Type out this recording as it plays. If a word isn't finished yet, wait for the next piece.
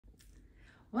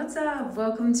What's up?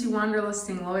 Welcome to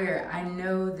Wanderlusting Lawyer. I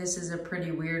know this is a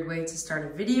pretty weird way to start a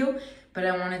video, but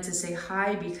I wanted to say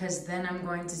hi because then I'm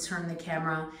going to turn the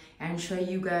camera and show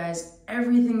you guys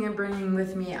everything I'm bringing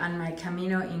with me on my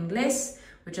Camino Inglés,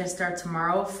 which I start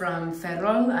tomorrow from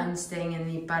Ferrol. I'm staying in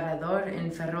the Parador in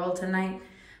Ferrol tonight.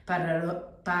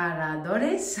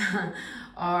 Paradores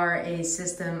are a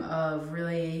system of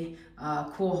really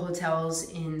cool hotels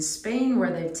in Spain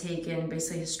where they've taken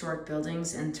basically historic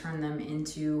buildings and turned them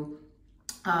into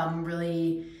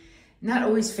really not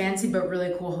always fancy, but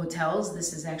really cool hotels.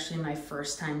 This is actually my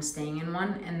first time staying in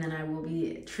one, and then I will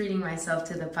be treating myself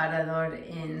to the Parador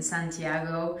in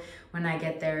Santiago when I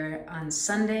get there on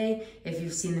Sunday. If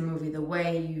you've seen the movie The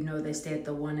Way, you know they stay at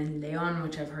the one in Leon,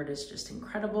 which I've heard is just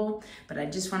incredible. But I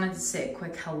just wanted to say a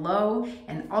quick hello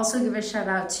and also give a shout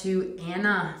out to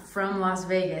Anna from Las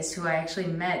Vegas, who I actually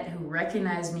met, who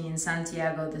recognized me in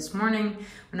Santiago this morning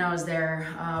when I was there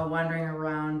wandering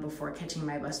around before catching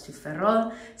my bus to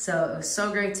Ferrol. So it was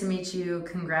so great to meet you.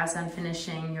 Congrats on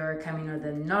finishing your Camino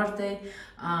del Norte.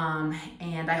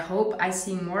 And I hope I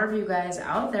see more of you guys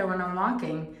out there when I'm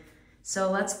walking.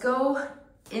 So let's go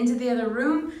into the other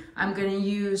room. I'm gonna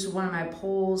use one of my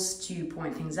poles to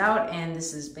point things out, and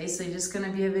this is basically just gonna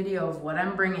be a video of what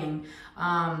I'm bringing.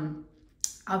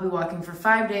 I'll be walking for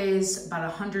 5 days, about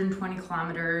 120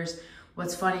 kilometers.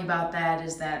 What's funny about that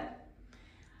is that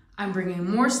I'm bringing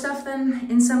more stuff than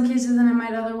in some cases than I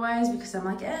might otherwise, because I'm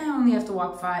like, I only have to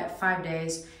walk five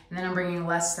days. And then I'm bringing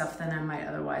less stuff than I might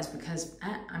otherwise because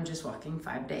I'm just walking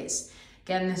 5 days.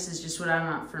 Again, this is just what I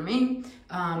want for me.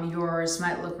 Yours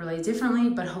might look really differently,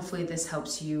 but hopefully this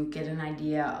helps you get an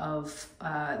idea of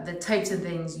the types of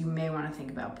things you may want to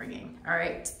think about bringing. All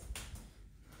right.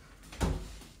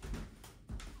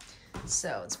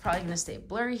 So it's probably gonna stay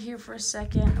blurry here for a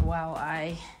second while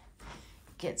I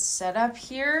get set up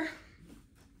here.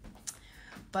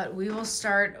 But we will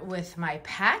start with my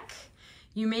pack.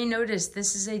 You may notice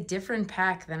this is a different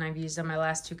pack than I've used on my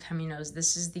last two Caminos.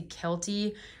 This is the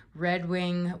Kelty Red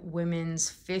Wing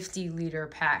Women's 50-liter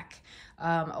pack.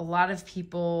 A lot of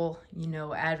people,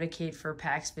 advocate for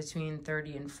packs between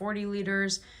 30 and 40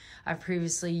 liters. I've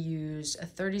previously used a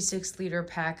 36-liter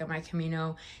pack on my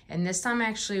Camino, and this time I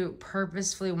actually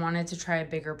purposefully wanted to try a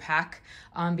bigger pack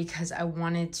because I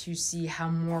wanted to see how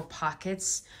more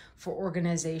pockets for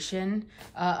organization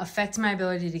affect my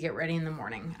ability to get ready in the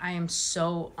morning. I am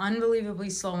so unbelievably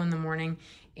slow in the morning,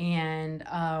 and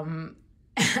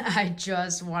I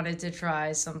just wanted to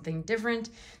try something different.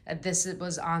 This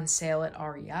was on sale at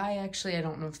REI, actually. I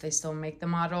don't know if they still make the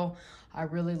model. I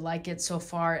really like it so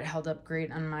far. It held up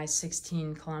great on my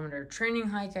 16-kilometer training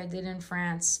hike I did in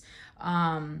France.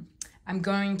 I'm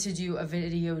going to do a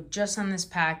video just on this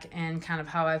pack and kind of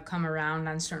how I've come around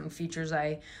on certain features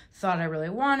I thought I really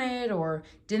wanted or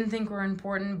didn't think were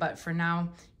important. But for now,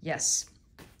 yes,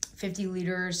 50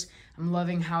 liters. I'm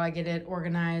loving how I get it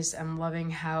organized. I'm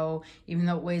loving how, even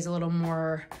though it weighs a little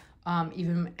more,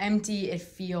 even empty, it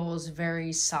feels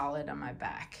very solid on my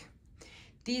back.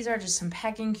 These are just some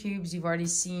packing cubes. You've already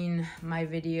seen my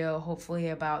video, hopefully,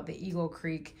 about the Eagle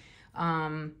Creek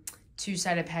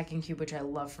two-sided packing cube, which I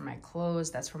love for my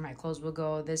clothes. That's where my clothes will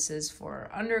go. This is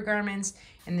for undergarments,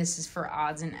 and this is for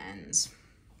odds and ends.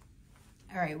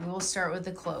 All right, we will start with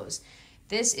the clothes.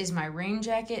 This is my rain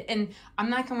jacket, and I'm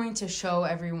not going to show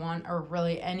everyone or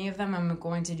really any of them. I'm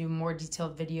going to do more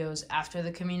detailed videos after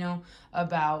the Camino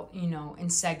about, in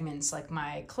segments like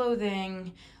my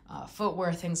clothing,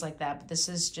 footwear, things like that. But this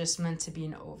is just meant to be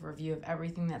an overview of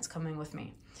everything that's coming with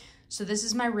me. So this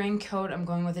is my raincoat. I'm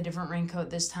going with a different raincoat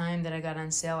this time that I got on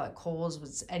sale at Kohl's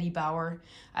with Eddie Bauer.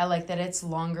 I like that it's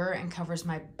longer and covers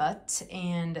my butt,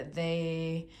 and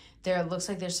it looks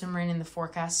like there's some rain in the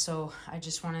forecast, so I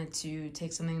just wanted to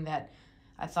take something that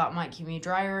I thought might keep me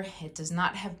drier. It does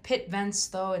not have pit vents,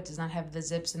 though. It does not have the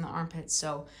zips in the armpits,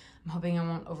 so I'm hoping I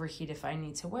won't overheat if I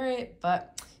need to wear it.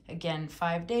 But again,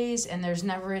 5 days, and there's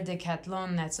never a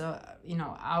decathlon that's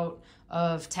out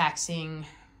of taxing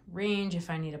range if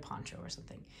I need a poncho or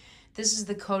something. This is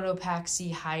the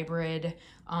Cotopaxi hybrid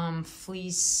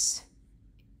fleece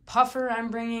puffer I'm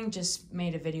bringing. Just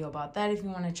made a video about that if you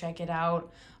want to check it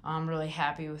out. I'm really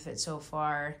happy with it so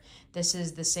far. This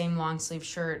is the same long sleeve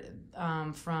shirt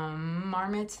from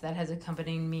Marmot that has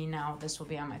accompanied me now. This will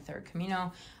be on my third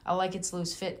Camino. I like its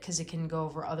loose fit because it can go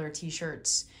over other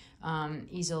t-shirts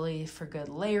easily for good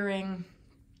layering.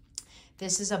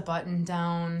 This is a button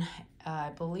down. I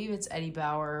believe it's Eddie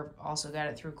Bauer. Also got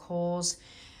it through Kohl's.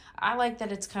 I like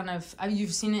that it's kind of,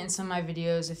 you've seen it in some of my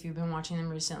videos if you've been watching them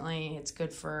recently. It's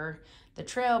good for the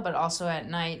trail, but also at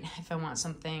night if I want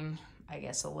something, I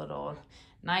guess, a little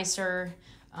nicer.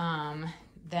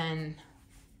 Then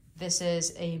This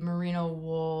is a merino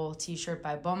wool t-shirt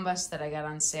by Bombas that I got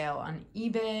on sale on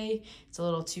eBay. It's a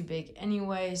little too big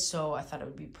anyway, so I thought it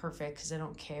would be perfect because I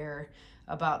don't care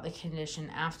about the condition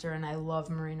after, and I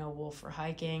love merino wool for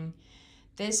hiking.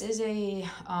 This is a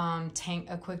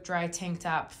quick dry tank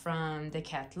top from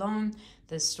Decathlon,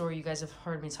 the store you guys have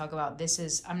heard me talk about. This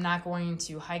is, I'm not going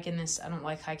to hike in this. I don't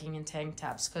like hiking in tank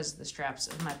tops because the straps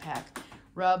of my pack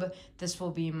rub. This will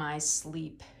be my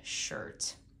sleep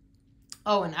shirt.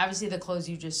 Oh, and obviously the clothes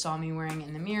you just saw me wearing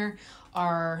in the mirror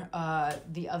are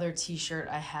the other t-shirt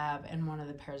I have and one of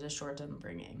the pairs of shorts I'm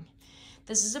bringing.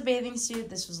 This is a bathing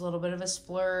suit. This was a little bit of a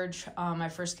splurge. My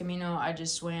first Camino, I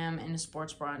just swam in a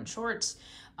sports bra and shorts.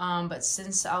 But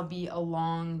since I'll be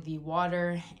along the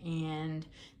water and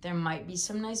there might be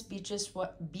some nice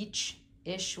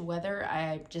beach-ish weather,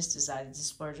 I just decided to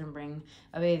splurge and bring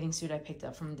a bathing suit I picked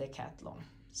up from Decathlon.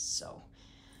 So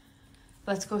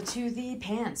let's go to the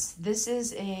pants. This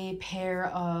is a pair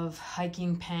of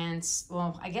hiking pants.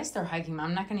 Well, I guess they're hiking.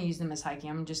 I'm not going to use them as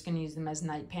hiking. I'm just going to use them as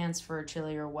night pants for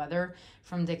chillier weather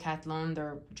from Decathlon.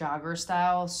 They're jogger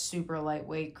style, super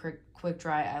lightweight, quick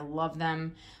dry. I love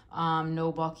them.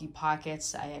 No bulky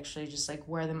pockets. I actually just like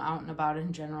wear them out and about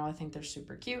in general. I think they're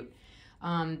super cute.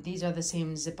 These are the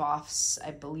same zip-offs,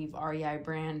 I believe REI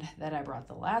brand that I brought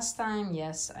the last time.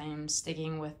 Yes, I am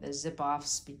sticking with the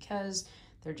zip-offs because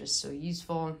they're just so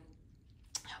useful.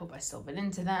 I hope I still fit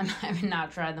into them. I have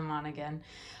not tried them on again.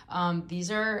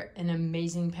 These are an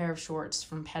amazing pair of shorts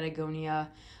from Patagonia.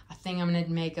 I think I'm going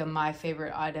to make a my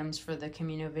favorite items for the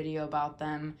Camino video about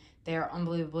them. They are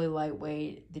unbelievably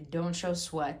lightweight. They don't show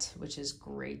sweat, which is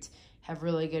great. Have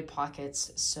really good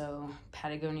pockets, so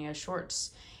Patagonia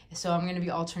shorts. So I'm going to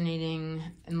be alternating,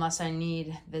 unless I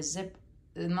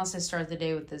start the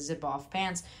day with the zip-off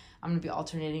pants, I'm going to be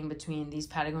alternating between these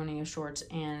Patagonia shorts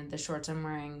and the shorts I'm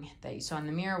wearing that you saw in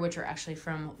the mirror, which are actually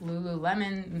from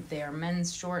Lululemon. They are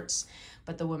men's shorts,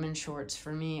 but the women's shorts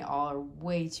for me all are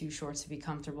way too short to be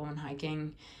comfortable when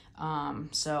hiking.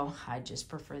 So I just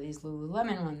prefer these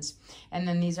Lululemon ones. And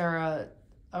then these are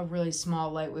a really small,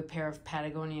 lightweight pair of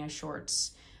Patagonia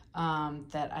shorts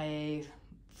that I,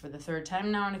 for the third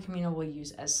time now on a Camino, will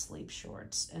use as sleep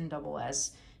shorts and double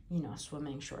as,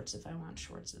 swimming shorts if I want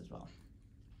shorts as well.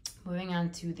 Moving on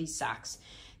to the socks.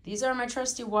 These are my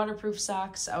trusty waterproof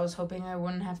socks. I was hoping I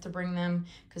wouldn't have to bring them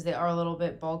because they are a little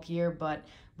bit bulkier, but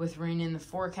with rain in the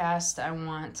forecast, I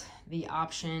want the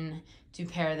option to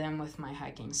pair them with my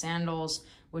hiking sandals,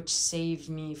 which saved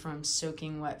me from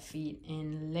soaking wet feet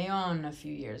in Leon a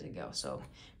few years ago. So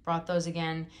brought those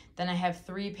again. Then I have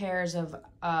 3 pairs of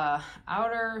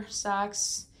outer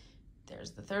socks.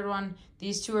 There's the third one.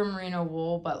 These 2 are merino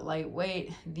wool, but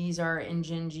lightweight. These are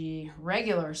Injinji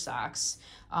regular socks.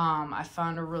 I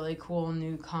found a really cool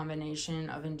new combination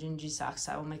of Injinji socks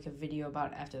I will make a video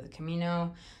about after the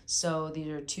Camino. So these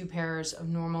are 2 pairs of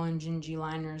normal Injinji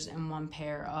liners and 1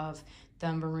 pair of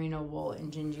the merino wool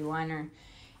Injinji liner.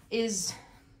 Is,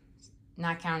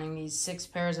 not counting these 6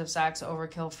 pairs of socks,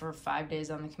 overkill for 5 days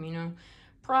on the Camino?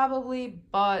 Probably,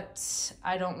 but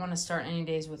I don't want to start any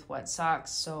days with wet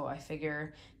socks, so I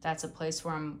figure that's a place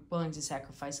where I'm willing to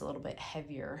sacrifice a little bit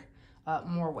heavier,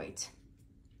 more weight.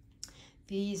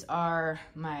 These are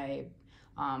my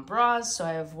bras, so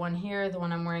I have one here, the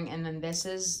one I'm wearing, and then this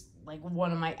is like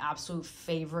one of my absolute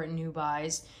favorite new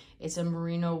buys. It's a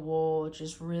merino wool,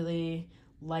 just really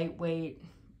lightweight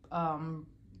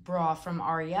bra from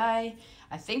REI.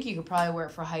 I think you could probably wear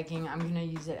it for hiking. I'm gonna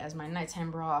use it as my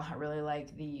nighttime bra. I really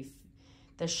like the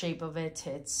shape of it.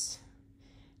 It's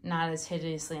not as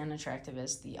hideously unattractive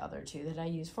as the other 2 that I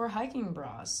use for hiking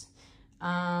bras.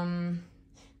 Then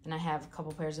I have a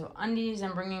couple pairs of undies.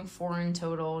 I'm bringing 4 in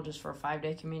total just for a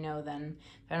 5-day Camino. Then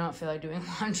if I don't feel like doing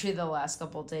laundry the last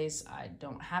couple days, I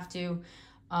don't have to.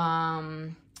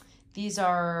 These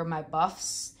are my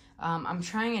buffs. I'm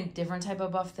trying a different type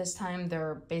of buff this time.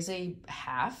 They're basically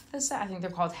half the size. I think they're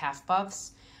called half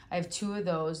buffs. I have 2 of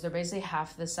those. They're basically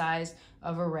half the size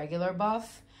of a regular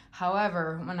buff.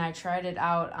 However, when I tried it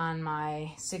out on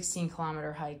my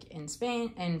 16-kilometer hike in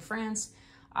France,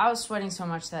 I was sweating so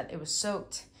much that it was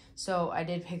soaked. So I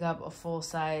did pick up a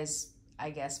full-size, I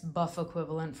guess, buff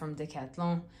equivalent from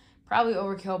Decathlon. Probably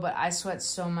overkill, but I sweat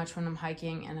so much when I'm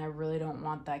hiking, and I really don't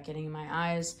want that getting in my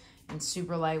eyes. And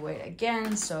super lightweight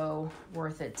again, so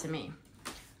worth it to me.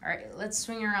 All right, let's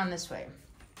swing around this way.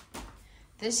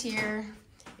 This here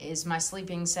is my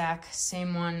sleeping sack,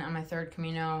 same one on my 3rd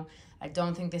Camino. I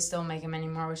don't think they still make them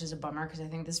anymore, which is a bummer because I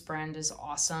think this brand is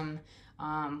awesome.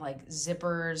 Like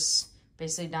zippers,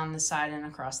 basically down the side and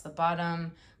across the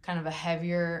bottom. Kind of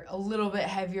a little bit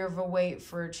heavier of a weight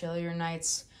for chillier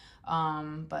nights.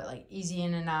 but like easy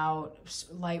in and out,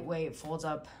 lightweight, folds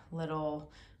up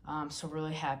little. So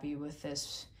really happy with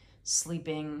this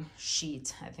sleeping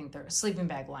sheet. I think they're a sleeping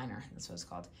bag liner. That's what it's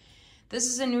called. This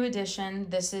is a new addition.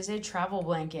 This is a travel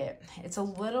blanket. It's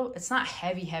not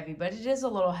heavy, but it is a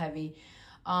little heavy.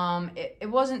 It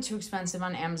wasn't too expensive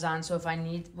on Amazon, so if I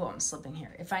need, well, I'm slipping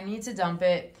here. If I need to dump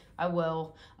it, I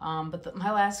will. But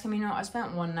my last Camino, I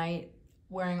spent one night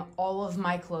wearing all of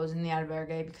my clothes in the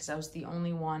albergue because I was the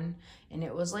only one, and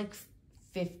it was like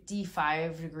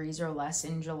 55 degrees or less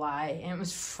in July, and it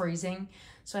was freezing.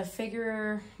 So I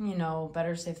figure, you know,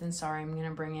 better safe than sorry, I'm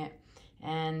gonna bring it.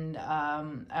 And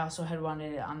I also had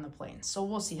wanted it on the plane, so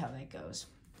we'll see how that goes.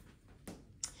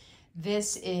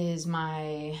 This is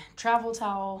my travel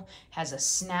towel. Has a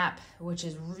snap, which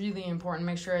is really important.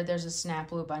 Make sure there's a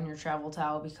snap loop on your travel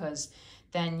towel, because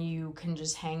then you can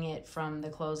just hang it from the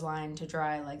clothesline to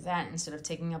dry like that instead of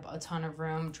taking up a ton of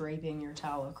room draping your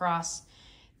towel across.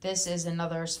 This is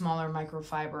another smaller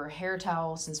microfiber hair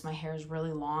towel, since my hair is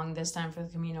really long this time for the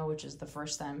Camino, which is the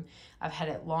first time I've had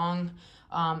it long.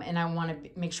 And I want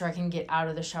to make sure I can get out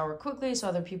of the shower quickly so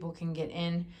other people can get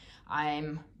in.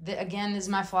 Again, this is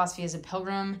my philosophy as a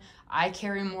pilgrim. I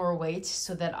carry more weight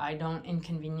so that I don't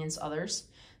inconvenience others.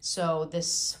 So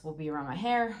this will be around my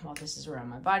hair while this is around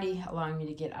my body, allowing me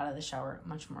to get out of the shower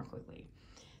much more quickly.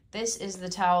 This is the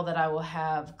towel that I will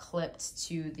have clipped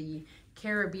to the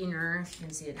carabiner, if you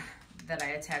can see it, that I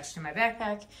attached to my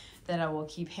backpack, that I will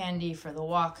keep handy for the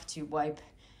walk to wipe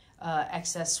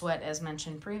excess sweat, as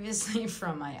mentioned previously,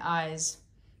 from my eyes.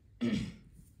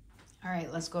 All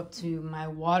right, let's go up to my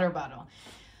water bottle.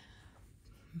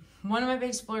 One of my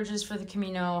big splurges for the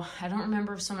Camino, I don't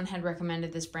remember if someone had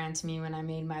recommended this brand to me when I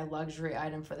made my luxury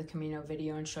item for the Camino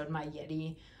video and showed my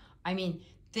Yeti. I mean,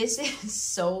 this is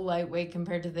so lightweight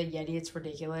compared to the Yeti, it's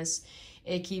ridiculous.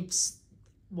 It keeps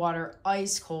water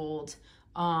ice cold.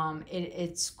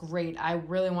 It's great. I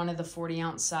really wanted the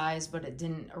 40-ounce size, but it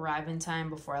didn't arrive in time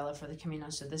before I left for the Camino,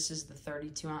 so this is the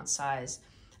 32-ounce size.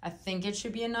 I think it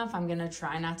should be enough. I'm gonna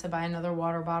try not to buy another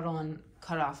water bottle and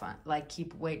cut off on, like,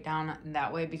 keep weight down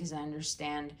that way, because I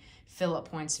understand fill-up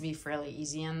points to be fairly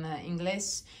easy on the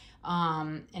Inglés.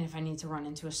 And if I need to run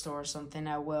into a store or something,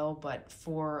 I will. But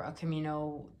for a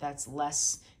Camino that's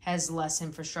has less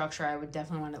infrastructure, I would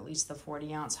definitely want at least the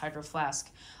 40-ounce hydro flask.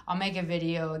 I'll make a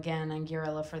video again on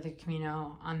Guerrilla for the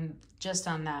Camino on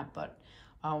that, but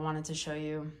I wanted to show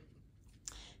you.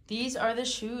 These are the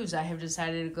shoes I have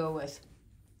decided to go with.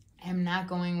 I'm not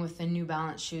going with the New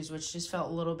Balance shoes, which just felt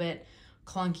a little bit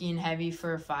clunky and heavy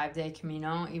for a 5-day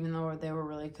Camino, even though they were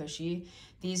really cushy.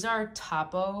 These are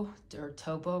Topo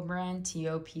brand,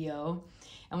 T-O-P-O.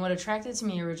 And what attracted to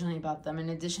me originally about them, in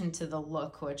addition to the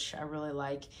look, which I really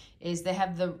like, is they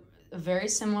have the very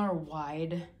similar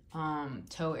wide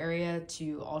toe area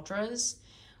to Ultras,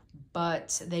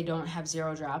 but they don't have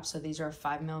zero drop. So these are a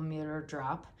 5mm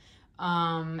drop.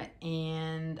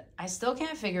 And I still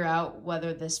can't figure out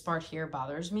whether this part here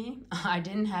bothers me. I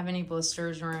didn't have any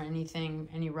blisters or anything,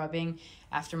 any rubbing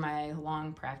after my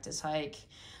long practice hike.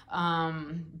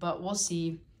 But we'll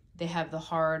see. They have the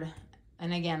hard,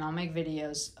 and again, I'll make a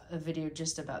video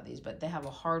just about these, but they have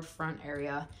a hard front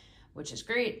area, which is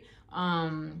great.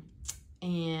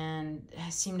 And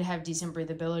seem to have decent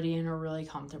breathability and are really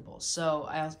comfortable. So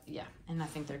and I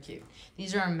think they're cute.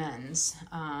 These are men's,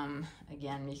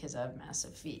 again, because I have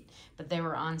massive feet, but they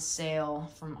were on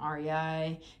sale from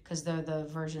REI because they're the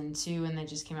version 2 and they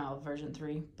just came out with version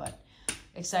 3, but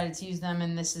excited to use them.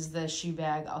 And this is the shoe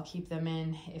bag I'll keep them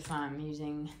in if I'm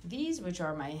using these, which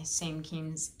are my same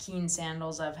Keen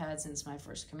sandals I've had since my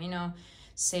first Camino.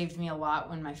 Saved me a lot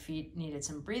when my feet needed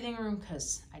some breathing room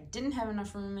because I didn't have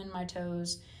enough room in my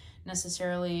toes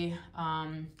necessarily.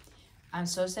 I'm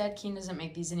so sad Keen doesn't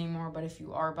make these anymore, but if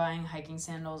you are buying hiking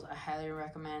sandals, I highly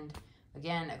recommend,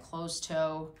 again, a closed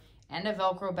toe and a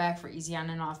Velcro back for easy on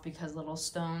and off, because little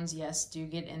stones, yes, do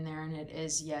get in there, and it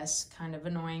is, yes, kind of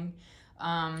annoying.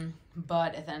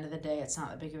 But at the end of the day, it's not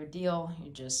that big of a deal.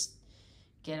 You just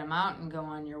get them out and go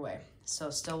on your way. So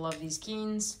still love these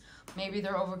Keens. Maybe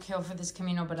they're overkill for this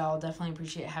Camino, but I'll definitely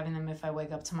appreciate having them if I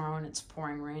wake up tomorrow and it's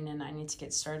pouring rain and I need to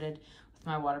get started with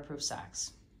my waterproof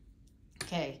socks.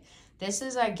 Okay, this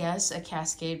is, I guess, a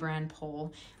Cascade brand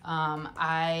pole.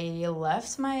 I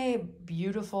left my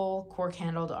beautiful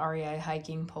cork-handled REI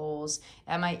hiking poles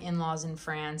at my in-laws in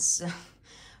France.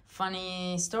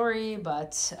 Funny story,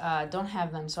 but don't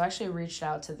have them. So I actually reached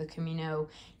out to the Camino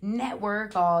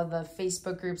network, all the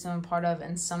Facebook groups I'm a part of,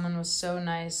 and someone was so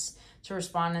nice to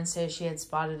respond and say she had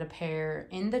spotted a pair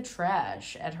in the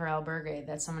trash at her albergue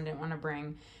that someone didn't want to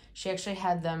bring She actually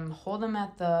had them hold them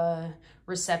at the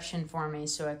reception for me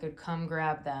so I could come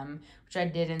grab them, which I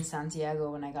did in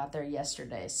Santiago when I got there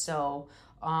yesterday. So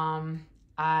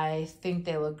I think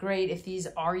they look great. If these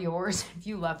are yours, if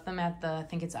you left them at the, I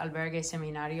think it's Albergue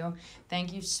Seminario,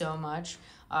 thank you so much.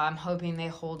 I'm hoping they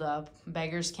hold up.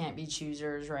 Beggars can't be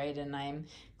choosers, right? And I'm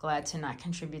glad to not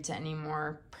contribute to any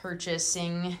more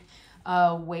purchasing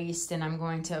waste, and I'm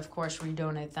going to, of course,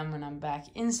 redonate them when I'm back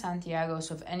in Santiago.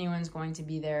 So if anyone's going to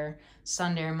be there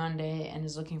Sunday or Monday and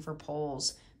is looking for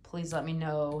poles, please let me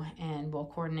know and we'll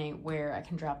coordinate where I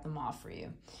can drop them off for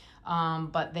you.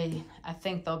 But I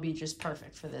think they'll be just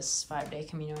perfect for this 5-day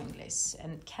Camino Inglés.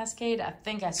 And Cascade, I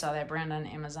think I saw that brand on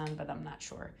Amazon, but I'm not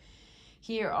sure.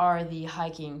 Here are the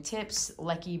hiking tips.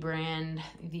 Lecky brand,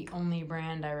 the only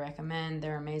brand I recommend.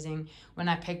 They're amazing. When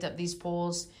I picked up these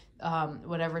poles,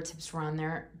 whatever tips were on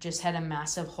there just had a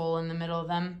massive hole in the middle of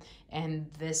them, and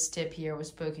this tip here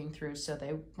was poking through, so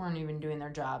they weren't even doing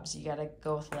their jobs. You gotta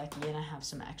go with Lecky, and I have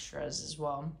some extras as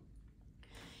well.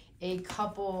 A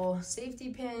couple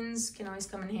safety pins can always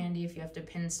come in handy if you have to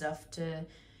pin stuff to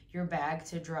your bag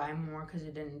to dry more because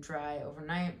it didn't dry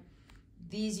overnight.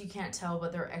 These you can't tell,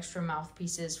 but they're extra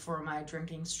mouthpieces for my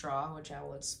drinking straw, which I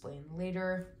will explain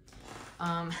later.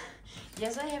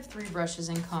 Yes, I have 3 brushes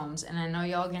and combs, and I know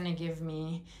y'all gonna give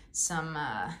me some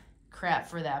crap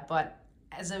for that, but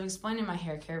as I've explained in my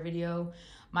hair care video,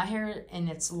 my hair, and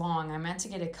it's long, I meant to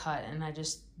get it cut and I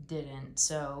just didn't.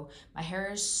 So my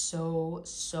hair is so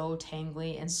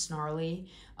tangly and snarly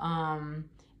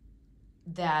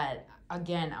that,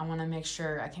 again, I want to make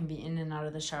sure I can be in and out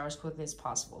of the shower as quickly as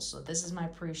possible. So this is my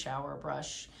pre-shower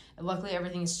brush. And luckily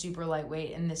everything is super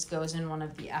lightweight, and this goes in one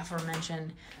of the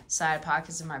aforementioned side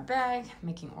pockets of my bag,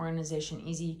 making organization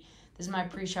easy. This is my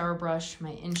pre-shower brush,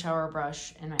 my in-shower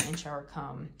brush, and my in-shower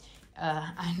comb.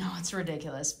 I know it's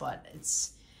ridiculous, but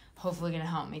it's hopefully going to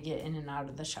help me get in and out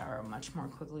of the shower much more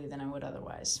quickly than I would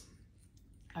otherwise.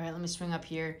 All right, let me swing up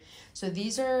here. So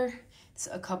these are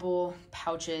a couple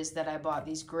pouches that I bought,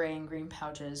 these gray and green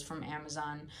pouches from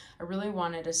Amazon. I really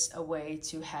wanted a way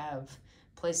to have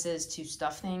places to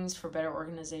stuff things for better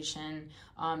organization.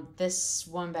 This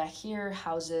one back here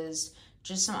houses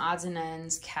just some odds and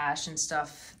ends, cash and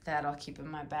stuff that I'll keep in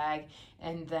my bag.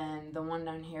 And then the one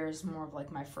down here is more of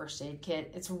like my first aid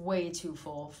kit. It's way too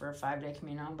full for a 5-day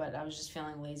Camino, but I was just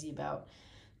feeling lazy about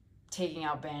taking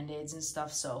out Band-Aids and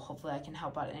stuff, so hopefully I can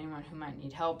help out anyone who might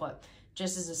need help. But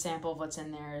just as a sample of what's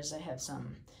in there is I have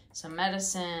some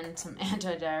medicine, some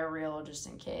antidiarrheal just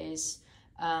in case.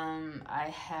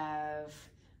 I have,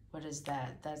 what is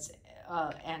that? That's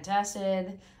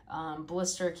antacid,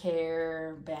 blister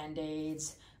care,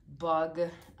 Band-Aids, bug,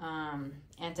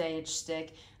 anti-itch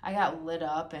stick. I got lit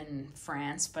up in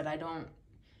France, but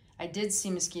I did see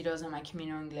mosquitoes on my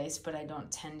Camino Inglés, but I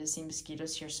don't tend to see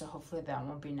mosquitoes here, so hopefully that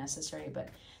won't be necessary. But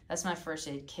that's my first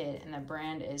aid kit, and the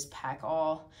brand is Pack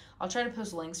All. I'll try to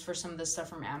post links for some of this stuff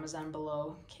from Amazon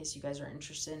below in case you guys are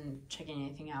interested in checking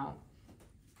anything out.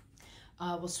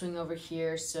 We'll swing over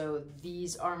here. So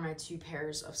these are my 2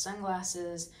 pairs of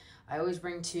sunglasses. I always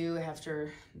bring 2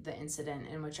 after the incident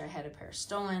in which I had a pair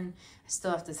stolen. I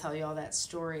still have to tell you all that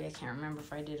story. I can't remember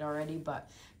if I did already, but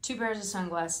 2 pairs of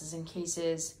sunglasses in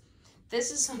cases.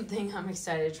 This is something I'm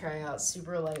excited to try out,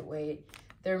 super lightweight.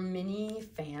 They're mini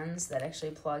fans that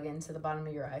actually plug into the bottom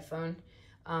of your iPhone.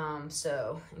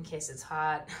 So in case it's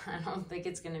hot, I don't think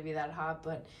it's gonna be that hot,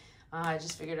 but I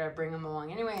just figured I'd bring them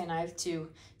along anyway, and I have 2.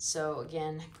 So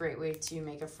again, great way to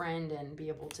make a friend and be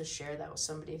able to share that with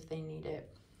somebody if they need it.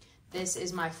 This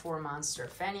is my 4 Monster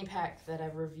fanny pack that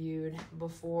I've reviewed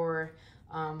before.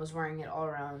 Was wearing it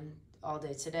all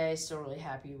day today. Still really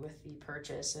happy with the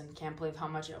purchase and can't believe how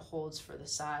much it holds for the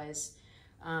size.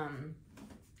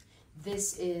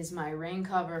 This is my rain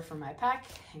cover for my pack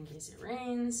in case it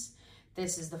rains.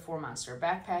 This is the 4 Monster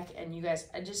backpack, and you guys,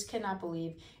 I just cannot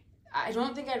believe, I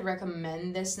don't think I'd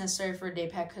recommend this necessarily for a day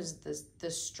pack because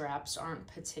the straps aren't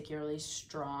particularly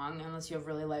strong unless you have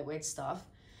really lightweight stuff.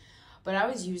 But I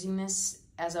was using this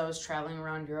as I was traveling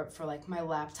around Europe for like my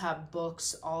laptop,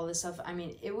 books, all this stuff. I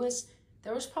mean, there was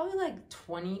probably like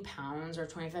 20 pounds or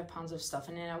 25 pounds of stuff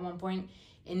in it at one point,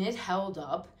 and it held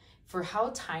up. For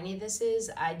how tiny this is,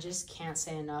 I just can't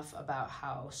say enough about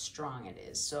how strong it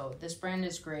is. So this brand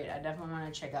is great. I definitely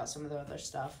want to check out some of the other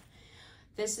stuff.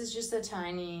 This is just a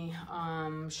tiny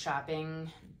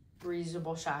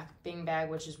reusable shopping bag,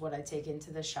 which is what I take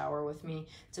into the shower with me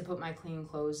to put my clean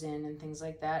clothes in and things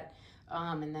like that.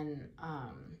 And then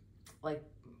like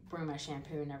bring my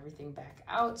shampoo and everything back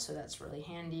out, so that's really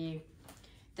handy.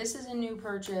 This is a new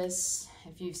purchase.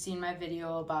 If you've seen my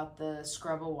video about the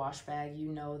Scrub-A wash bag, you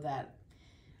know that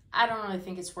I don't really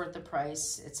think it's worth the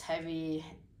price. It's heavy.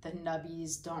 The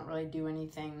nubbies don't really do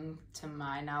anything to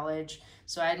my knowledge.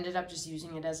 So I ended up just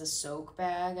using it as a soak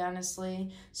bag,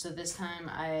 honestly. So this time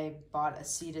I bought a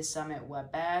Sea to Summit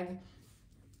wet bag.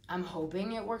 I'm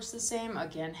hoping it works the same.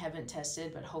 Again, haven't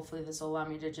tested, but hopefully this will allow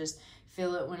me to just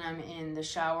fill it when I'm in the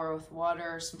shower with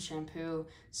water, some shampoo,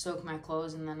 soak my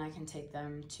clothes, and then I can take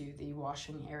them to the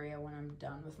washing area when I'm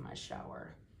done with my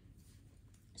shower.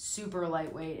 Super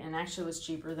lightweight, and actually was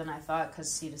cheaper than I thought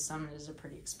because Sea to Summit is a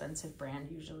pretty expensive brand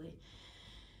usually.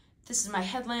 This is my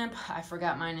headlamp. I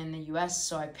forgot mine in the US,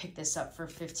 so I picked this up for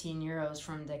 15 euros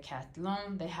from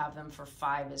Decathlon. They have them for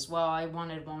 5 as well. I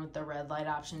wanted one with the red light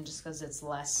option just because it's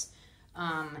less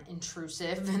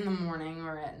intrusive in the morning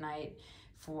or at night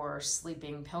for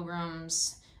sleeping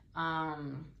pilgrims.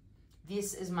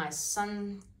 This is my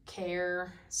sun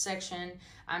care section.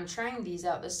 I'm trying these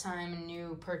out this time,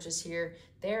 new purchase here.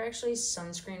 They're actually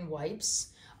sunscreen wipes.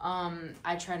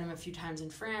 I tried them a few times in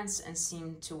France and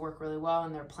seemed to work really well,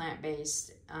 and they're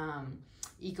plant-based,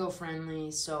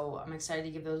 eco-friendly, so I'm excited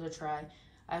to give those a try.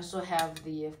 I also have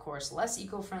the, of course, less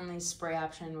eco-friendly spray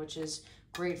option, which is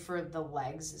great for the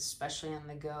legs, especially on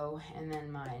the go, and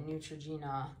then my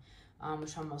Neutrogena,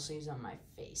 which I'll mostly use on my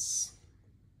face.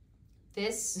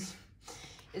 This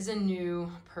is a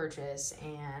new purchase,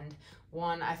 and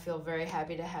one I feel very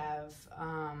happy to have,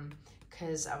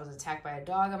 because I was attacked by a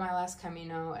dog on my last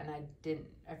Camino, and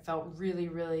I felt really,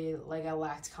 really like I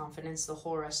lacked confidence the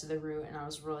whole rest of the route, and I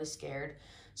was really scared.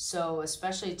 So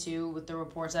especially too with the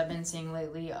reports I've been seeing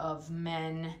lately of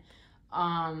men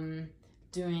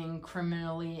doing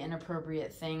criminally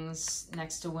inappropriate things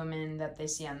next to women that they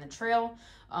see on the trail.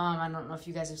 I don't know if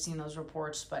you guys have seen those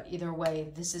reports, but either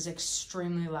way, this is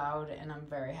extremely loud, and I'm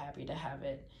very happy to have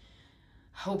it.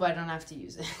 Hope I don't have to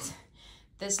use it.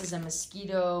 This is a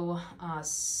mosquito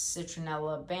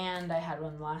citronella band. I had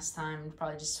one last time.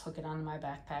 Probably just hook it onto my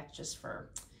backpack just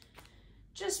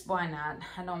why not?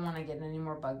 I don't want to get any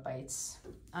more bug bites.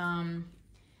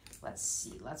 Let's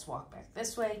see. Let's walk back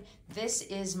this way. This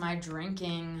is my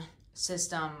drinking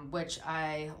system, which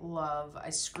I love. I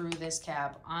screw this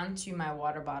cap onto my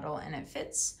water bottle and it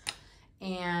fits.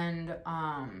 And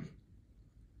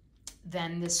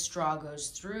then this straw goes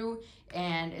through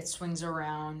and it swings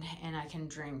around, and I can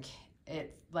drink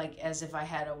it like as if I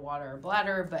had a water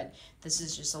bladder, but this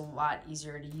is just a lot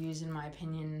easier to use in my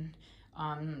opinion.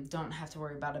 Don't have to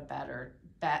worry about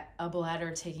a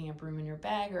bladder taking a broom in your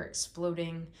bag or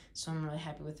exploding, so I'm really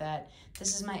happy with that.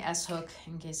 This is my S-hook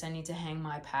in case I need to hang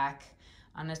my pack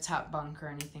on a top bunk or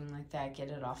anything like that, get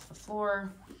it off the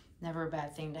floor. Never a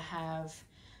bad thing to have.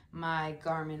 My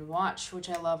Garmin watch, which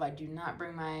I love. I do not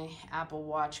bring my Apple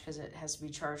Watch because it has to be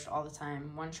charged all the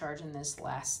time. One charge in this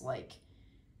lasts like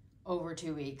over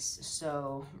 2 weeks,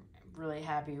 so really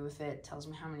happy with it. Tells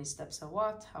me how many steps I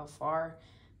walked, how far,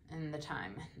 and the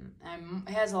time.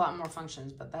 It has a lot more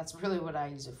functions, but that's really what I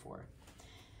use it for.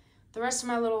 The rest of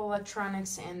my little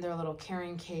electronics and their little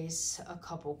carrying case, a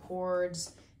couple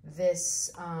cords,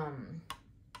 this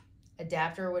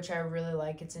adapter, which I really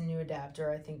like. It's a new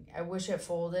adapter. I wish it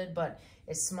folded, but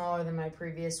it's smaller than my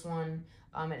previous one.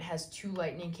 It has 2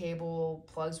 lightning cable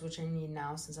plugs, which I need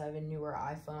now since I have a newer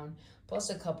iPhone, plus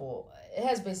a couple. It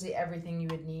has basically everything you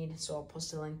would need, so I'll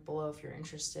post a link below if you're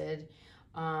interested.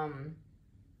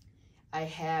 I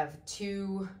have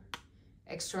 2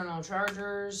 external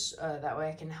chargers, that way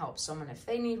I can help someone if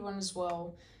they need one as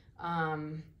well.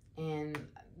 And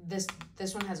this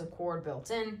one has a cord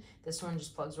built in. This one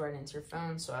just plugs right into your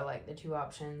phone, so I like the 2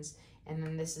 options. And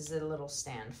then this is a little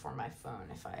stand for my phone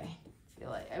if I feel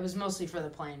like, it was mostly for the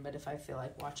plane, but if I feel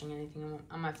like watching anything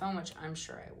on my phone, which I'm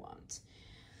sure I won't.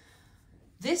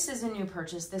 This is a new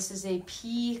purchase. This is a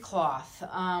pea cloth,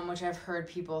 which I've heard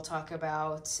people talk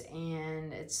about,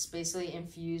 and it's basically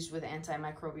infused with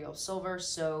antimicrobial silver.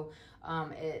 So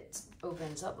it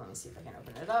opens up. Let me see if I can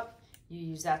open it up. You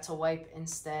use that to wipe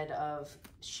instead of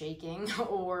shaking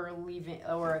or leaving,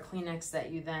 or a Kleenex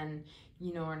that you then,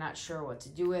 are not sure what to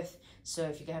do with. So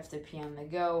if you have to pee on the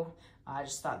go, I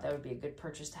just thought that would be a good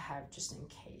purchase to have just in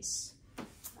case.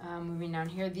 Moving down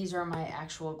here, these are my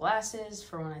actual glasses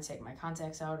for when I take my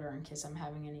contacts out or in case I'm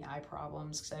having any eye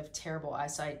problems, because I have terrible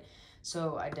eyesight,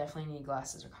 so I definitely need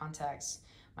glasses or contacts.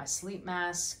 My sleep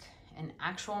mask, an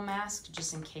actual mask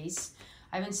just in case.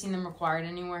 I haven't seen them required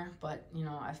anywhere, but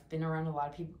I've been around a lot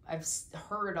of people. I've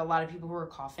heard a lot of people who are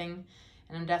coughing,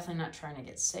 and I'm definitely not trying to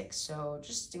get sick, so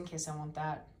just in case I want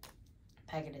that.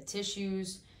 Packet of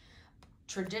tissues,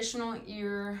 traditional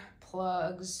ear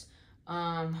plugs,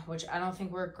 which I don't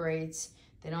think work great.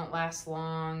 They don't last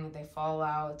long, they fall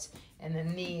out. And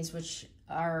then these, which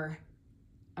are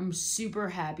I'm super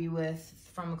happy with,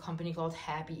 from a company called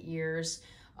Happy Ears.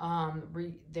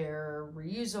 They're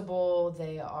reusable,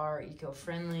 they are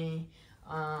eco-friendly,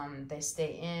 they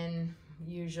stay in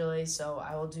usually, so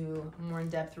I will do a more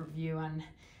in-depth review on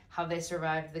how they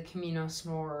survived the Camino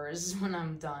s'mores when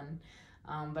I'm done,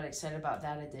 but excited about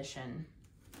that addition.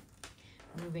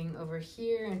 Moving over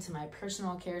here into my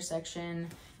personal care section,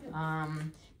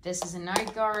 this is a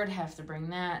night guard, have to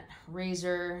bring that,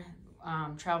 razor,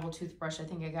 travel toothbrush, I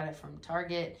think I got it from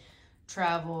Target,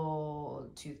 travel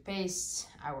toothpaste,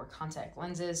 I wear contact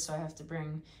lenses, so I have to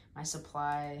bring my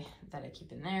supply that I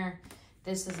keep in there.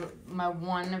 This is my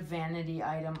one vanity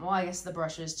item, well, I guess the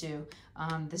brushes too.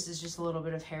 This is just a little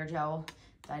bit of hair gel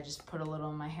that I just put a little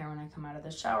in my hair when I come out of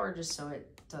the shower, just so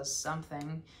it does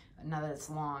something, now that it's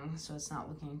long, so it's not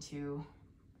looking too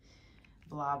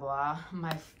blah blah.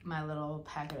 My little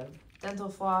packet of dental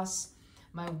floss,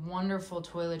 my wonderful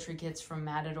toiletry kits from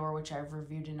Matador, which I've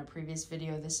reviewed in a previous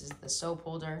video. This is the soap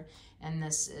holder, and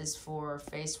this is for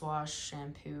face wash,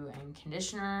 shampoo, and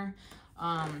conditioner.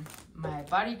 My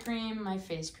body cream, my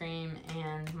face cream,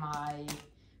 and my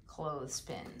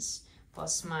clothespins,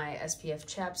 plus my SPF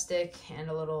chapstick and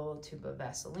a little tube of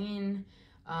Vaseline.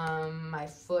 My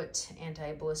foot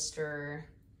anti-blister,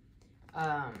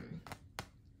 I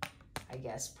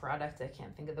guess product, I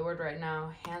can't think of the word right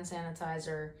now, hand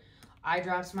sanitizer, eye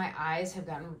drops. My eyes have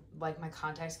gotten, like, my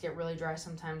contacts get really dry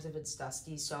sometimes if it's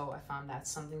dusty, so I found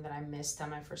that's something that I missed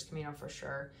on my first Camino for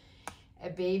sure. A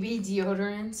baby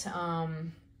deodorant,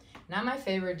 not my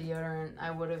favorite deodorant.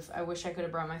 I wish I could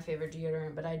have brought my favorite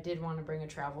deodorant, but I did want to bring a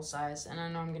travel size, and I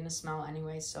know I'm gonna smell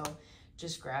anyway, so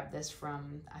just grab this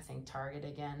from, I think, Target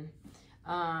again.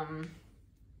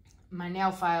 My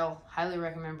nail file, highly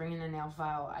recommend bringing a nail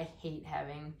file. I hate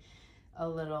having a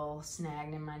little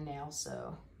snag in my nail,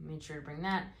 so make sure to bring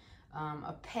that.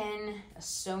 A pen, a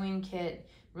sewing kit,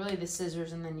 really the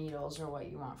scissors and the needles are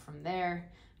what you want from there.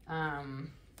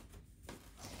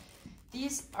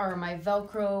 These are my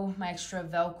Velcro, my extra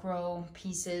Velcro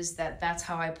pieces. That's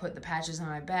how I put the patches in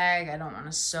my bag. I don't want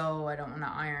to sew, I don't want to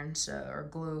iron or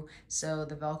glue, so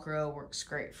the Velcro works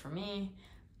great for me.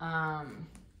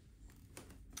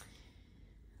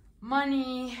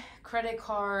 Money, credit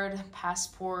card,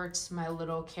 passport, my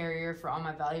little carrier for all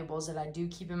my valuables that I do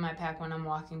keep in my pack when I'm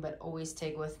walking, but always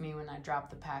take with me when I drop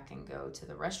the pack and go to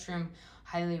the restroom.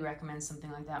 Highly recommend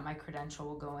something like that. My credential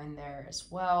will go in there as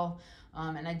well.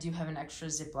 And I do have an extra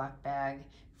Ziploc bag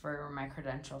for my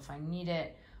credential if I need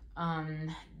it.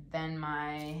 Then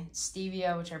my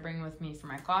stevia, which I bring with me for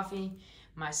my coffee.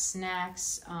 My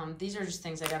snacks, these are just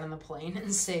things I got on the plane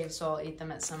and saved, so I'll eat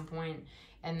them at some point.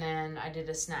 And then I did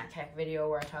a snack hack video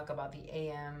where I talk about the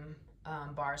AM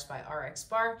bars by RX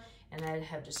Bar, and I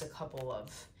have just a couple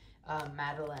of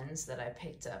Madeleines that I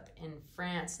picked up in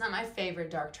France. Not my favorite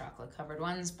dark chocolate covered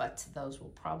ones, but those will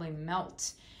probably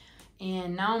melt.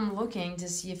 And now I'm looking to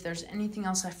see if there's anything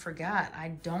else I forgot. I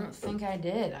don't think I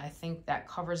did. I think that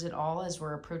covers it all as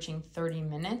we're approaching 30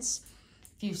 minutes.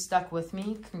 If you've stuck with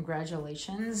me,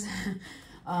 congratulations.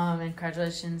 And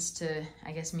congratulations to,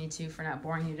 I guess, me too, for not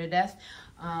boring you to death.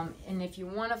 And if you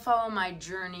want to follow my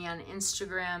journey on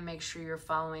Instagram, make sure you're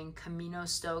following Camino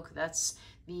Stoke. That's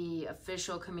the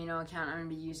official Camino account I'm going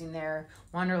to be using there.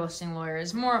 Wanderlusting Lawyer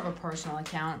is more of a personal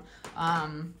account.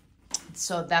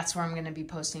 So that's where I'm going to be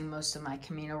posting most of my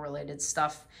Camino related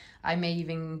stuff. I may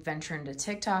even venture into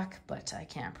TikTok, but I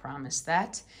can't promise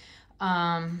that.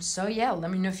 So yeah,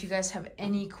 let me know if you guys have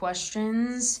any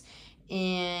questions,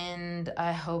 and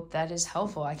I hope that is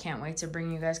helpful. I can't wait to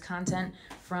bring you guys content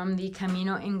from the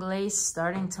Camino Inglés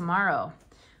starting tomorrow.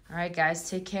 All right, guys,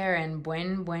 take care and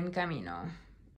buen camino.